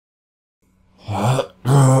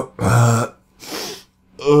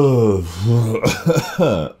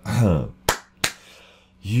You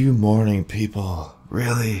morning people,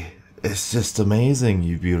 really? It's just amazing,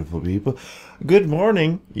 you beautiful people. Good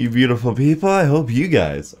morning, you beautiful people. I hope you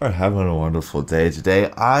guys are having a wonderful day today.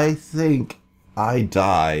 I think I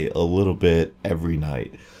die a little bit every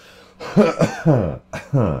night.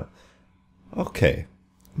 Okay,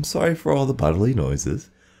 I'm sorry for all the bodily noises,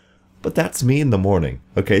 but that's me in the morning.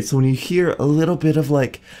 Okay, so when you hear a little bit of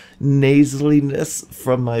like nasaliness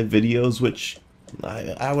from my videos, which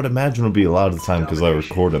I would imagine will be a lot of the time because I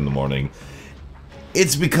record in the morning,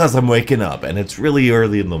 it's because I'm waking up and it's really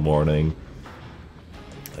early in the morning.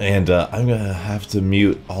 And I'm gonna have to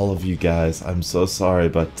mute all of you guys. I'm so sorry,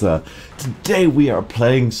 but today we are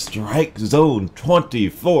playing Strikezone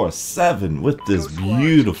 24/7 with this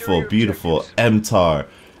beautiful, beautiful Mtar.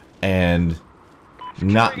 And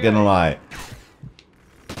not gonna lie,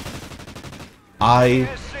 I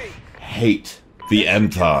hate the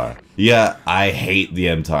Mtar. Yeah, I hate the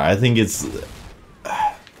Mtar.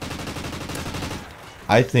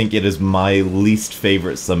 I think it is my least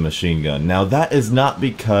favorite submachine gun. Now that is not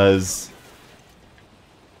because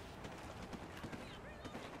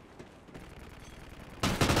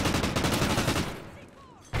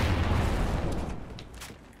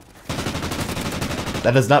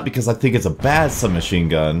I think it's a bad submachine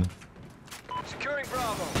gun. Securing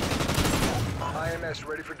Bravo. IMS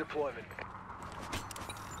ready for deployment.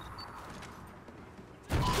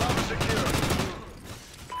 Bravo secure.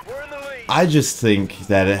 We're in the lead. I just think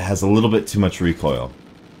that it has a little bit too much recoil.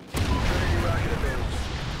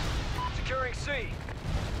 Securing C.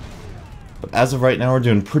 But as of right now, we're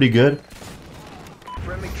doing pretty good.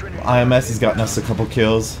 IMS has gotten us a couple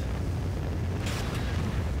kills.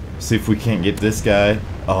 See if we can't get this guy.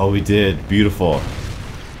 Oh, we did. Beautiful.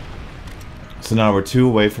 So now we're 2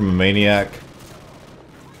 away from a maniac.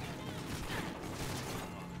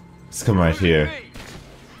 Let's come right here.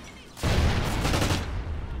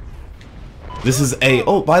 This is a...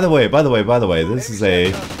 Oh, by the way, this is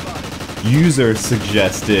a user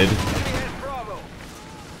suggested...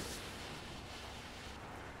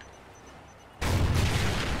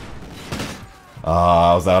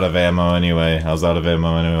 I was out of ammo anyway.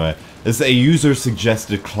 This is a user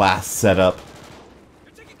suggested class setup.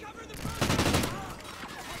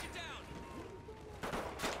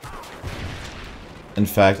 In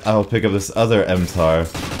fact, I will pick up this other Mtar.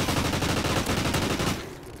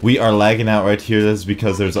 We are lagging out right here. This is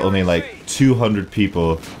because there's only like 200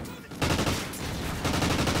 people.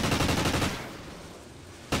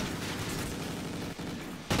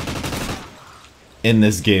 In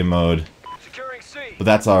this game mode. But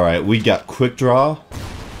that's alright. We got quick draw.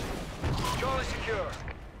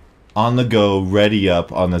 On the go, ready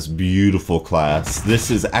up on this beautiful class. This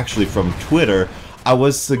is actually from Twitter. I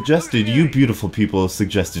was suggested, you beautiful people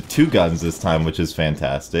suggested 2 guns this time, which is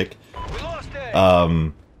fantastic.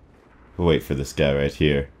 We'll wait for this guy right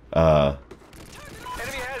here.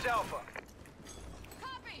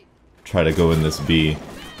 Try to go in this B.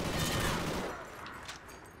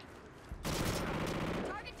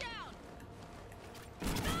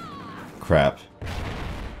 Crap.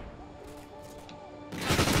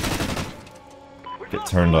 Get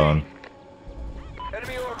turned on.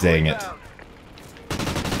 Dang it.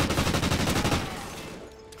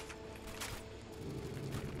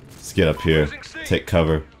 Let's get up here. Take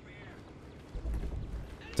cover.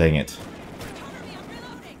 Dang it.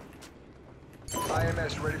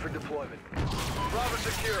 IMS ready for deployment. Bravo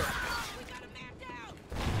secure.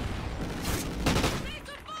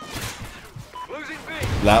 Losing B.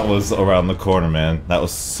 That was around the corner, man. That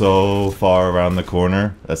was so far around the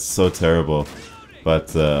corner. That's so terrible.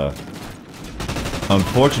 But,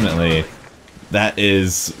 unfortunately, that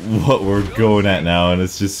is what we're going at now, and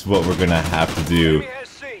it's just what we're gonna have to do.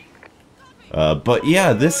 But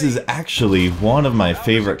yeah, this is actually one of my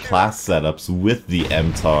favorite class setups with the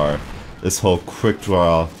Mtar. This whole quick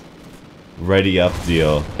draw, ready up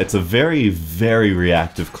deal. It's a very, very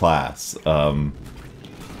reactive class. I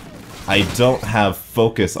don't have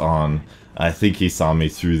focus on. I think he saw me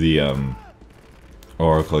through the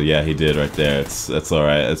Oracle. Yeah, he did right there. That's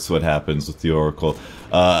alright. That's what happens with the Oracle.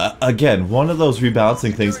 Again, one of those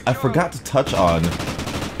rebalancing things I forgot to touch on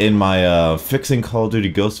in my fixing Call of Duty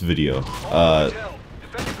Ghost video.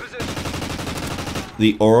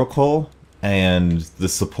 The Oracle and the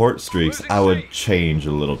support streaks I would change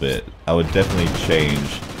a little bit. I would definitely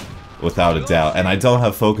change without a doubt. And I don't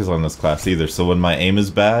have focus on this class either, so when my aim is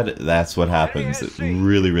bad, that's what happens. It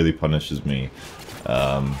really, really punishes me.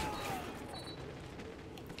 And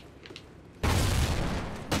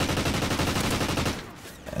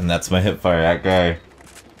that's my hipfire, that guy.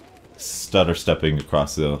 stutter stepping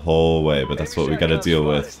across the whole way, but that's what we gotta deal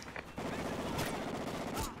with.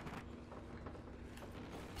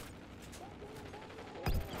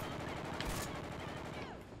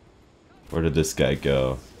 Where did this guy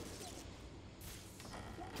go?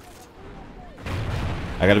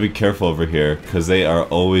 I gotta be careful over here, because they are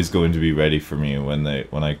always going to be ready for me when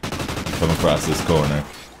I come across this corner.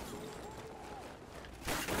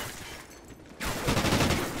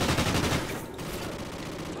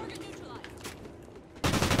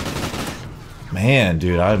 Man,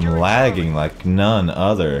 dude, I'm lagging like none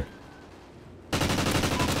other.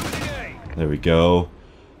 There we go.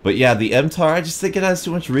 But yeah, the Mtar, I just think it has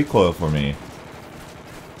too much recoil for me.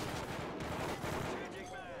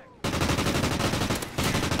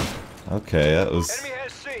 Okay, that was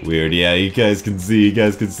weird. Yeah, you guys can see.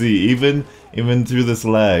 Even through this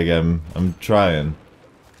lag, I'm trying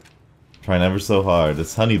ever so hard.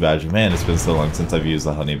 This honey badger, man, it's been so long since I've used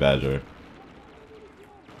a honey badger.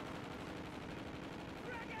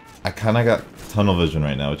 I kind of got tunnel vision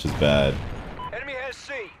right now, which is bad. Enemy has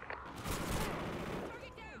C.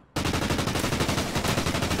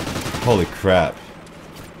 Holy crap.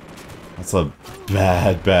 That's a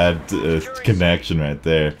bad connection right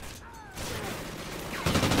there.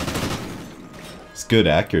 It's good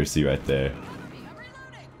accuracy right there.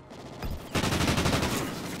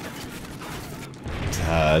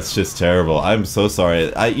 It's just terrible. I'm so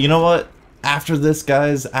sorry. You know what? After this,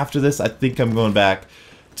 guys, I think I'm going back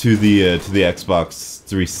to the Xbox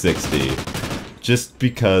 360, just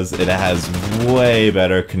because it has way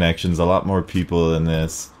better connections, a lot more people than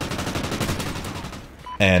this,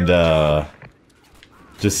 and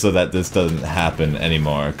just so that this doesn't happen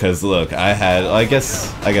anymore. Cause look, I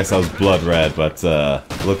guess I was blood red, but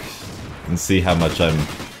look and see how much I'm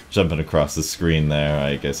jumping across the screen there.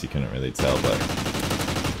 I guess you couldn't really tell, but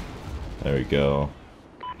there we go.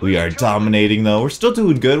 We are dominating though. We're still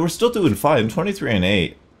doing good. We're still doing fine.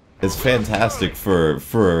 23-8. It's fantastic for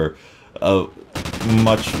a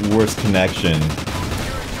much worse connection.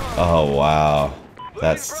 Oh wow,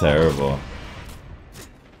 that's terrible.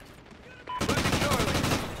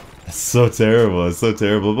 It's so terrible. It's so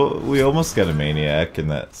terrible. But we almost got a maniac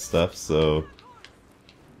and that stuff, so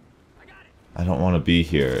I don't want to be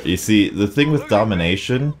here. You see, the thing with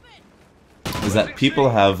domination is that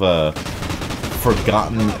people have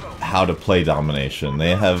forgotten how to play domination.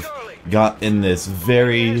 They have got in this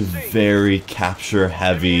very capture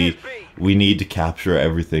heavy, we need to capture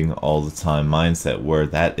everything all the time mindset, where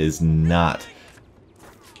that is not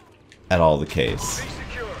at all the case.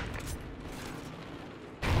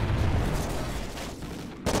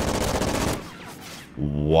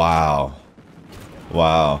 Wow.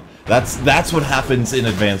 That's what happens in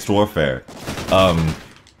Advanced Warfare.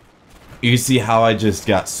 You see how I just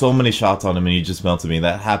got so many shots on him and he just melted me.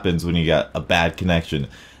 That happens when you got a bad connection.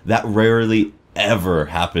 That rarely ever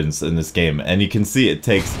happens in this game, and you can see it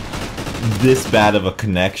takes this bad of a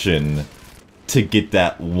connection to get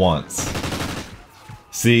that once.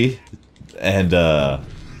 See? And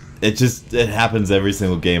it happens every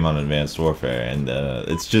single game on Advanced Warfare, and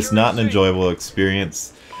it's just not an enjoyable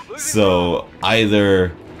experience. So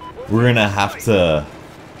either we're gonna have to,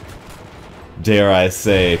 dare I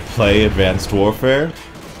say, play Advanced Warfare,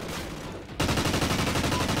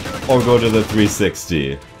 or go to the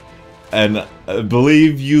 360. And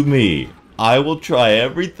believe you me, I will try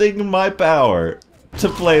everything in my power to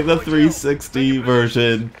play the 360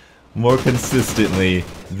 version more consistently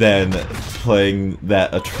than playing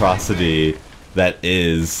that atrocity that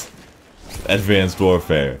is Advanced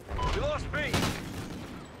Warfare.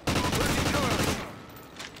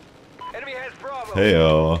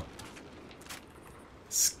 Heyo.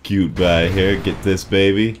 Scoot by here, get this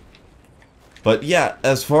baby. But yeah,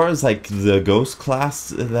 as far as like the Ghost class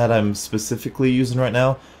that I'm specifically using right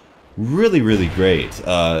now, really great.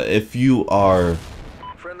 If you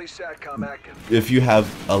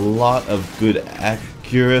have a lot of good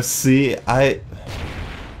accuracy, I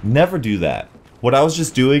never do that. What I was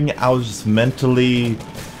just doing, I was just mentally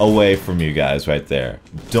away from you guys right there.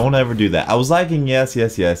 Don't ever do that. I was lagging, yes,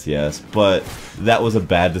 but that was a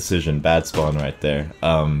bad decision, bad spawn right there.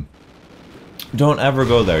 Don't ever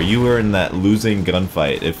go there. You were in that losing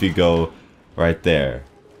gunfight if you go right there.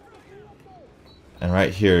 And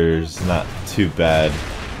right here is not too bad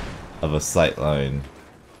of a sight line.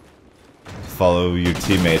 Follow your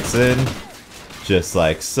teammates in, just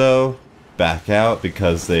like so. Back out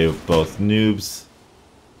because they're both noobs.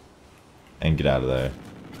 And get out of there.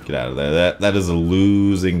 Get out of there. That is a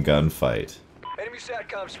losing gunfight. Enemy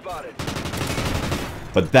SATCOM spotted.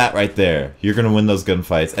 But that right there, you're gonna win those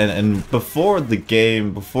gunfights. And before the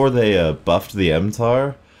game, before they buffed the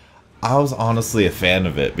Mtar, I was honestly a fan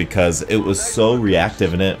of it because it was so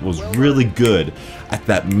reactive and it was really good at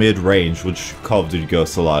that mid-range, which Call of Duty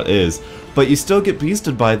Ghosts a lot is, but you still get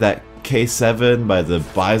beasted by that K7, by the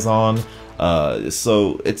Bison,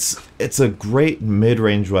 so it's a great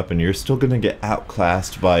mid-range weapon. You're still gonna get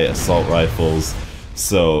outclassed by assault rifles,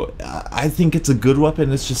 so I think it's a good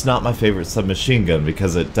weapon. It's just not my favorite submachine gun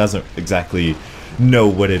because it doesn't exactly know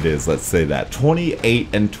what it is, let's say that. 28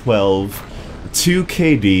 and 12, 2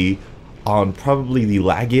 KD on probably the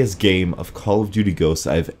laggiest game of Call of Duty Ghosts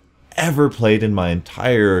I've ever played in my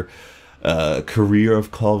entire career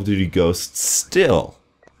of Call of Duty Ghosts.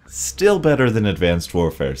 Still better than Advanced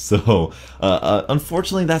Warfare. So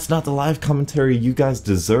unfortunately that's not the live commentary you guys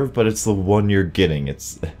deserve, but it's the one you're getting.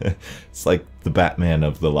 It's it's like the Batman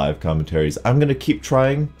of the live commentaries. I'm gonna keep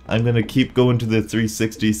trying. I'm gonna keep going to the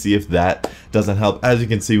 360, see if that doesn't help. As you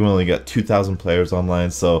can see, we only got 2,000 players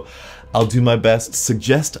online, so I'll do my best.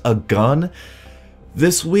 Suggest a gun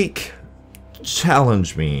this week.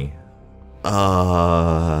 Challenge me.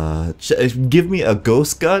 Give me a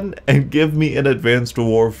ghost gun and give me an Advanced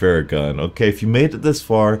Warfare gun. Okay, if you made it this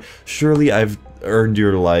far, surely I've earned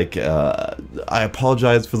your like. I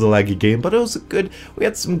apologize for the laggy game, but it was good. We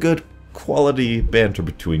had some good quality banter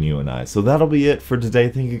between you and I. So that'll be it for today.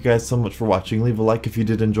 Thank you guys so much for watching. Leave a like if you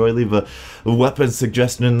did enjoy. Leave a weapon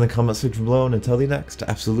suggestion in the comment section below. And until the next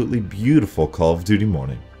absolutely beautiful Call of Duty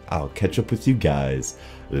morning, I'll catch up with you guys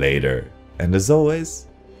later. And as always,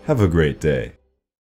 have a great day.